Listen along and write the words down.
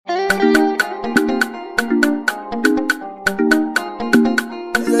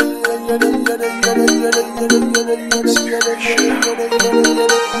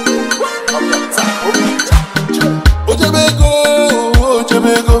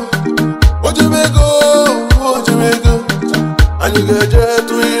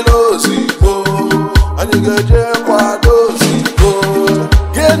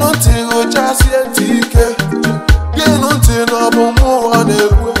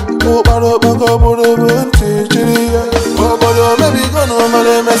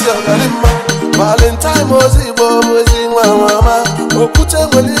Valentine Ozigbo, mama. Okute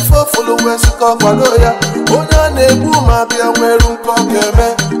nwere ife followers ka kwado ya. Onye na-egbu ma bịa nwere nkọ ga-eme.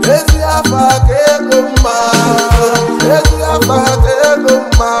 Ezi afa ka ego mma. Ezi afa ka ego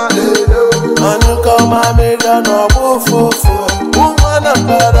mma. Anyị kọma media n'ọgbọ fofo. Umu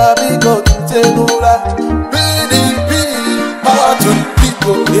Anambra biko kite n'ụra. PDP, power to the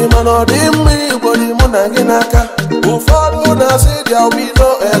people. Ịma na ọ dị mma Igbo dị mụ na gị n'aka. Ụfọdụ na-asị there will be no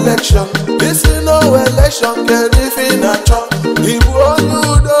election. This is no election, get if in a chop. Igbo onye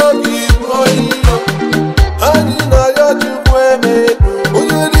udo, Igbo onye ilo. Anyị na ya Chukwu eme.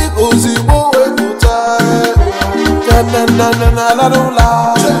 Onye dị Ozigbo wepụta. Kanana na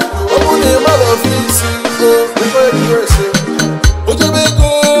ruola. Obu na ịmara ofisi Igbo. Igbo ekwesị. Ojebego,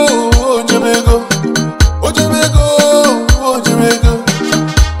 ojebego. Ojebego, ojebego.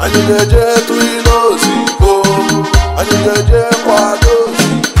 Anyị ga-eje tụ ilo Ozigbo. Anyị ga-eje kwado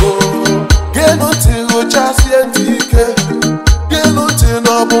Ozigbo. Genu ntị gụchasie ntị ike. Genu ntị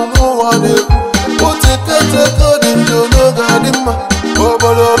n'ọbụ mmụọ na-ekwu. Oteketeke dị njọ n'oge adị mma.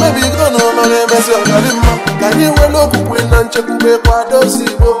 Obodo mebigo n'ụma na-emezi ọgadị mma. Ka anyị nwere okwukwe na nchekwube kwado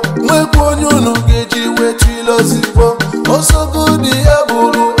Ozigbo. Nwekwa onye unu ga-eji wetu ilo Ozigbo. Osogodi ya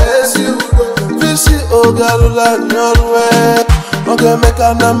bụrụ ezi udo. Visi oge alụla anyị ọrụ ọ ga-eme ka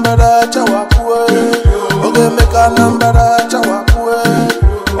Anambra Chawapu. Ọ ga-eme ka Anambra Chawapu.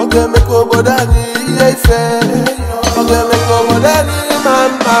 Ọ ga-eme ka obodo anyị ihe ife. Ọ ga-eme ka obodo anyị ma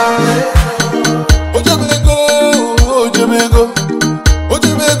mma. Ojebego, ojebego.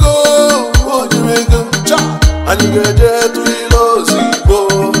 Ojebego, ojebego. Cha! Anyị ga-eje tụ ilo Ozigbo.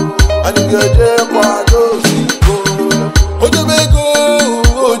 Anyị ga-eje kwado Ozigbo. Ojebego,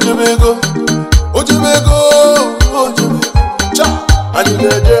 ojebego. Ojebego, ojebego. Cha! Anyị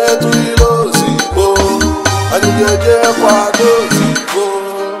ga-eje tụ ilo Ozigbo. Anyị ga-eje kwado Ozigbo.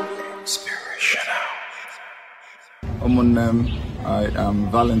 I am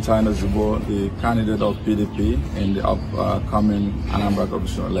Valentine Ozigbo, the candidate of PDP in the upcoming Anambra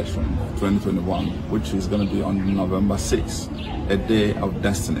Governor election 2021, which is going to be on November 6th, a day of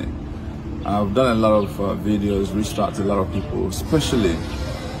destiny. I've done a lot of videos, reached out to a lot of people, especially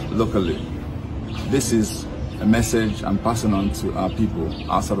locally. This is a message I'm passing on to our people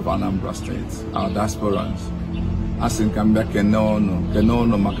outside of Anambra State, our diasporans. Asking Kambia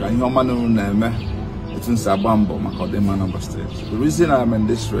Kenono maka ihe ọma na-eme etu nsi agba mbọ maka ọdịmma Anambra State. The reason I'm in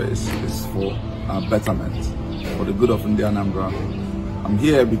this race is for betterment, for the good of Anambra. I'm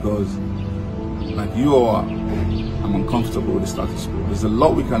here because, like you all, I'm uncomfortable with the status quo. There's a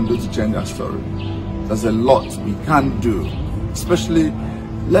lot we can do to change our story. There's a lot we can do, especially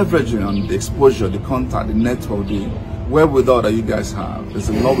leveraging on the exposure, the contact, the network, the wherewithal that you guys have. There's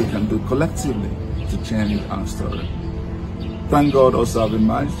a lot we can do collectively to change our story. Thank God also I've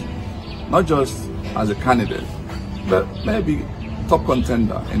emerged, not just as a candidate, but maybe top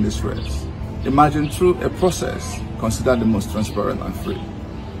contender in this race. Imagine through a process considered the most transparent and free.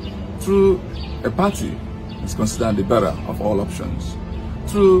 Through a party that's considered the better of all options.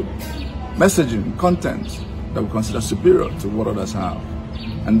 Through messaging, content that we consider superior to what others have.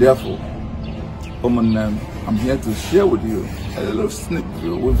 And therefore, I'm here to share with you a little sneak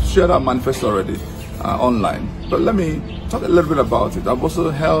preview. We've shared our manifesto already online, but let me talk a little bit about it. I've also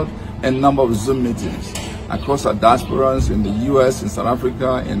held a number of Zoom meetings across our diasporas in the US, in South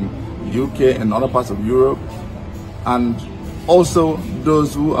Africa, in the UK, and other parts of Europe, and also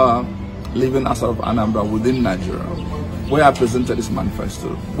those who are living outside of Anambra within Nigeria, where I presented this manifesto,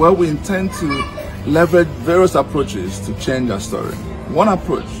 where we intend to leverage various approaches to change our story. One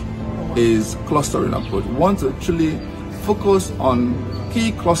approach is clustering approach. We want to actually focus on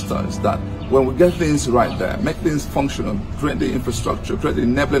key clusters that when we get things right there, make things functional, create the infrastructure, create the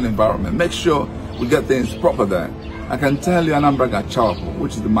enabling environment, make sure we get things proper there. I can tell you Anambra Chawapu,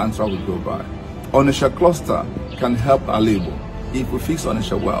 which is the mantra we go by. Onisha cluster can help our labor if we fix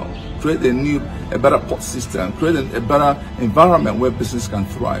Onisha well, create a better port system, create a better environment where business can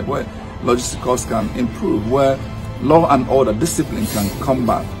thrive, where logisticals can improve, where law and order, discipline can come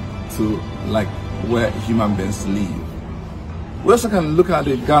back to like where human beings live. We also can look at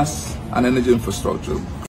the gas and energy infrastructure.